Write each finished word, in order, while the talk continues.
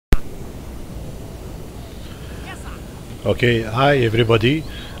Okay, hi everybody.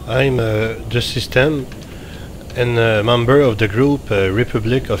 I'm THESYSTEM and a member of the group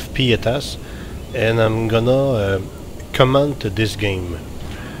Republic of Pietas, and I'm gonna comment this game.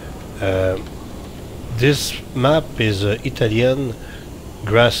 Uh, this map is Italian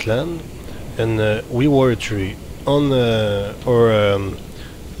Grassland, and we were three. On our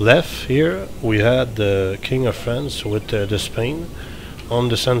left here, we had the King of France with the Spain. On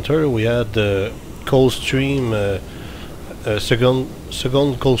the center, we had the COLDSTREAM. Second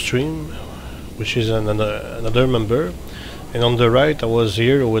COLDSTREAM, which is another member, and on the right I was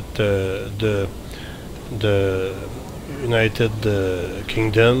here with the United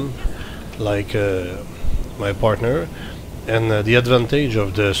Kingdom, like my partner, and the advantage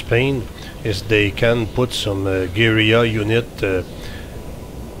of the Spain is they can put some guerrilla unit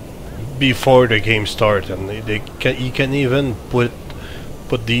before the game starts, and you can even put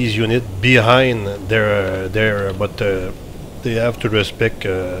these units behind their but they have to respect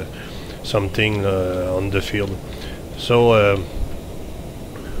something on the field. So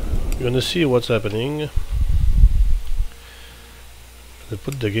you're gonna see what's happening. I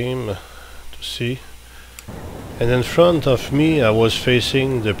put the game to see, and in front of me I was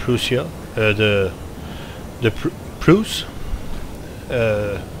facing the Prussia, Prus.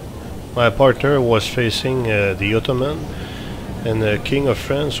 My partner was facing the Ottoman, and the King of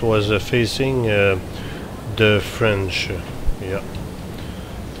France was facing the French. Yeah.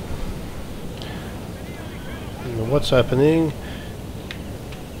 And what's happening?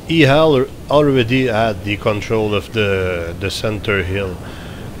 He already had the control of the center hill,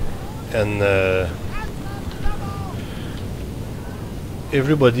 and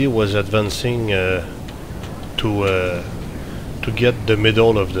everybody was advancing to get the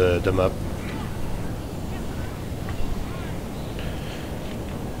middle of the map.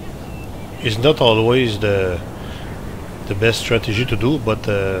 It's not always the best strategy to do, but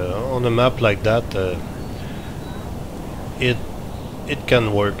on a map like that, it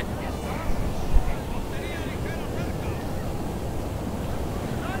can work.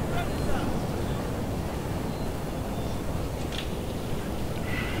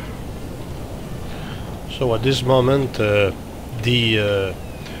 So at this moment, the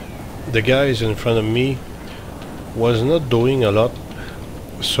guys in front of me was not doing a lot.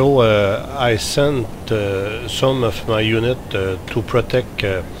 So I sent some of my unit to protect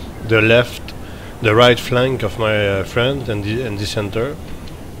the right flank of my friend and the center.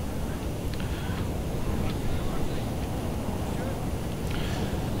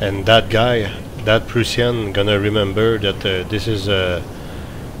 And that guy, that Prussian, gonna remember that this is a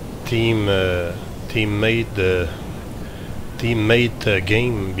teammate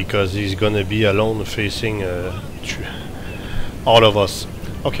game, because he's gonna be alone facing all of us.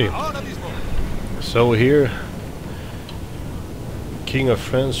 Okay, so here King of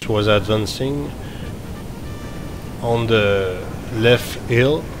France was advancing on the left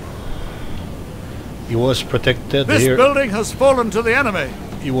hill. He was protected here. This building has fallen to the enemy.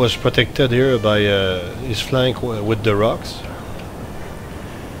 He was protected here by his flank with the rocks,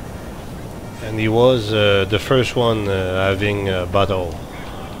 and he was the first one having a battle.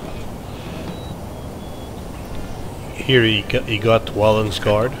 Here he got Wallen's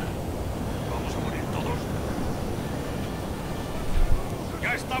guard.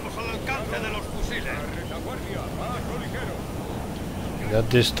 And at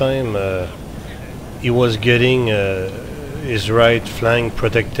this time he was getting his right flank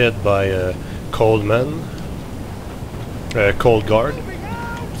protected by Cold Guard.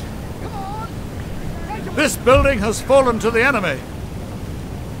 This building has fallen to the enemy.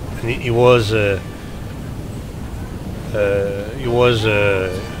 And he was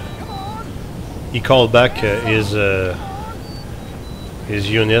he called back his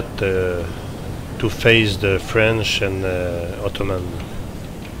unit to face the French and Ottoman.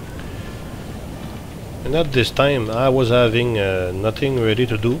 And at this time I was having nothing ready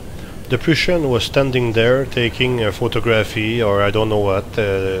to do. The Prussian was standing there taking a photography, or I don't know what,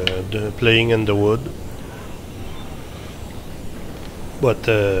 playing in the wood. But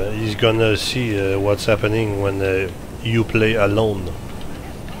he's gonna see what's happening when you play alone.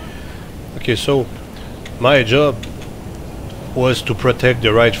 Okay, so my job was to protect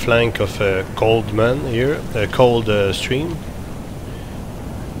the right flank of Coldman here, COLDSTREAM,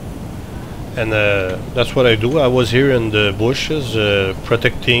 and that's what I do. I was here in the bushes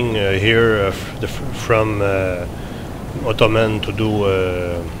protecting here from Ottoman to do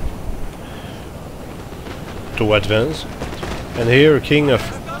to advance. And here King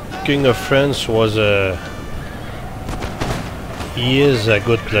of France was he is a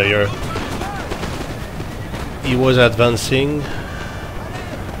good player. he was advancing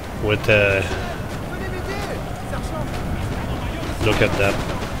with look at that.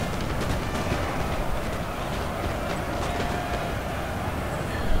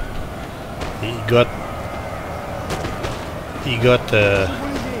 He got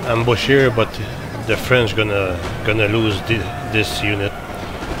ambush here, but the French gonna lose this unit.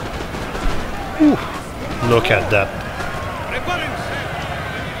 Ooh, look at that.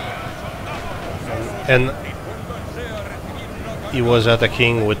 And he was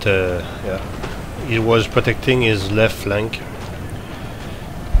attacking with yeah, he was protecting his left flank.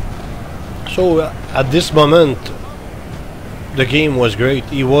 So at this moment the game was great.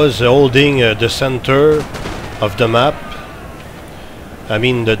 He was holding the center of the map, I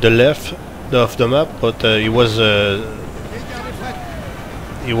mean the left of the map, but he was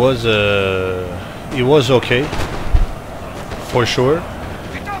okay for sure.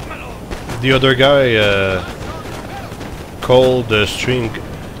 The other guy, COLDSTREAM,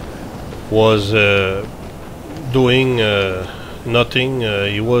 was doing nothing.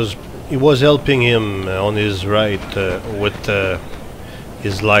 He was helping him on his right with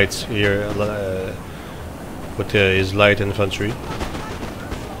his lights here, with his light infantry.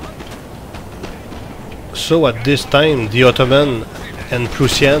 So at this time, the Ottoman and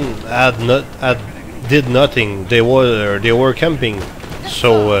Prussian did nothing. They were camping.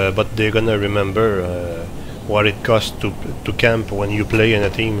 So, but they're gonna remember what it costs to camp when you play in a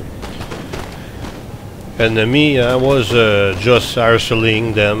team. And me, I was just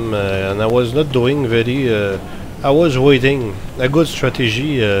arseling them, and I was not doing very. I was waiting. A good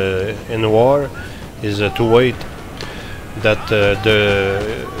strategy in war is to wait that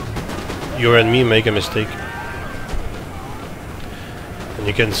your enemy make a mistake. And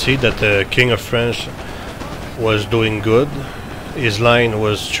you can see that the King of France was doing good. His line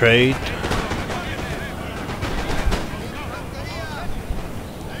was straight.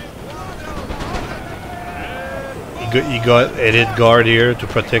 He got edit guard here to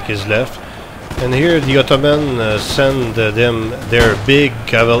protect his left, and here the Ottoman send them their big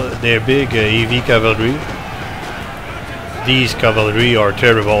heavy cavalry. These cavalry are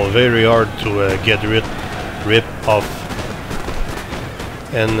terrible, very hard to get rid of,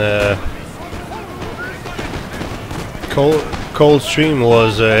 and COLDSTREAM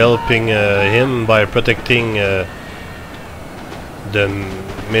was helping him by protecting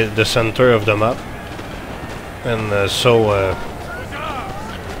the center of the map, and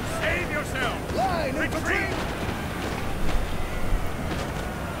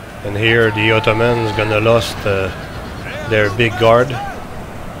and here the Ottomans gonna lost their big guard,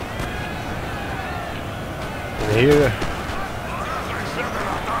 and here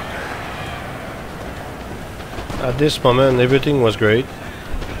at this moment everything was great.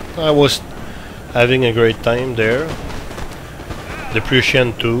 I was having a great time there, the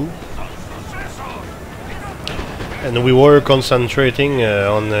Prussian too, and we were concentrating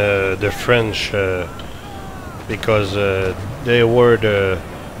on the French because they were the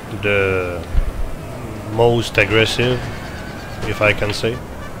most aggressive, if I can say.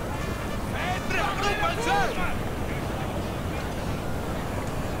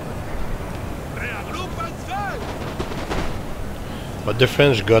 But the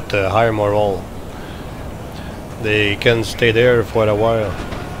French got higher morale. They can stay there for a while.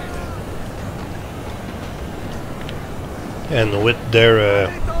 And with their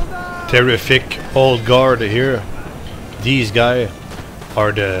terrific old guard here, these guys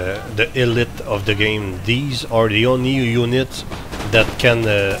are the elite of the game. These are the only units that can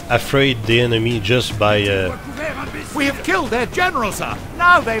afraid the enemy just by... We have killed their general, sir.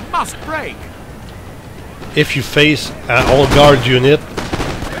 Now they must break. If you face an old guard unit,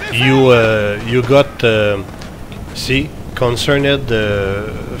 you got see, concerned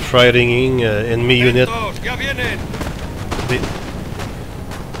frightening enemy unit.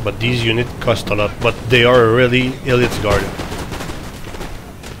 But these units cost a lot, but they are really elite guard.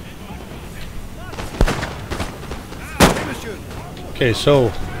 Okay,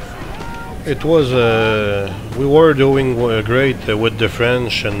 so it was we were doing great with the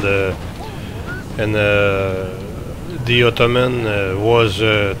French, and the Ottoman was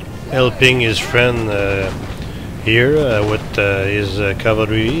helping his friend here with his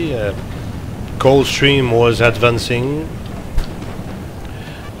cavalry. COLDSTREAM was advancing,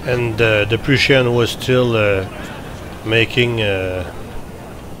 and the Prussian was still making.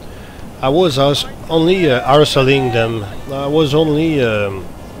 I was only arseling them. I was only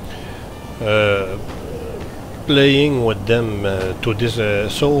playing with them to this,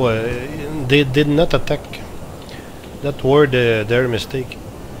 so they did not attack. That were their mistake.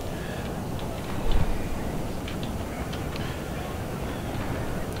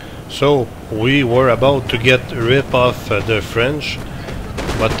 So we were about to get rip off the French,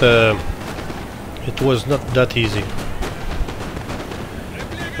 but it was not that easy.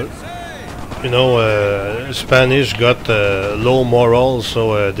 You know, Spanish got low morale,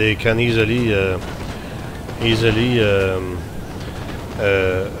 so they can easily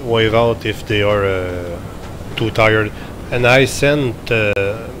wave out if they are too tired. And I sent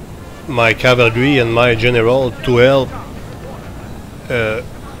my cavalry and my general to help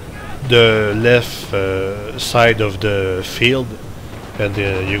the left side of the field, and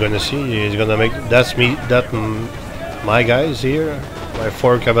you're gonna see he's gonna make my guys here, my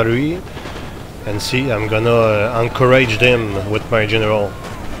 4 cavalry, and see I'm gonna encourage them with my general.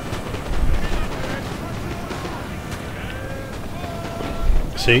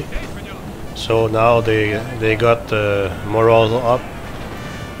 See, so now they got morale up,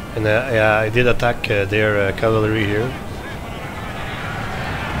 and I did attack their cavalry here.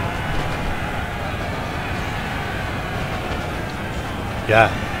 Yeah,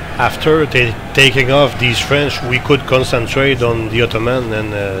 after taking off these French, we could concentrate on the Ottoman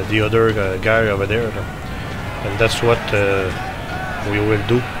and the other guy over there, and that's what we will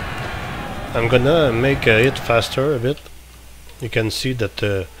do. I'm gonna make it faster a bit. You can see that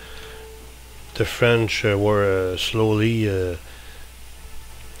the French were slowly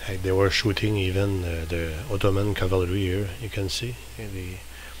they were shooting even the Ottoman cavalry here. You can see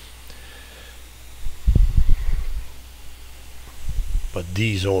but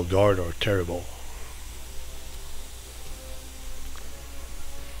these old guard are terrible.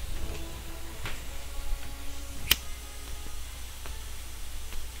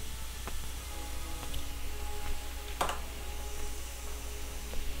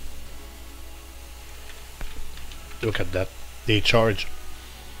 Look at that. They charge.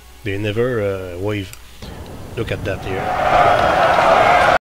 They never wave. Look at that here.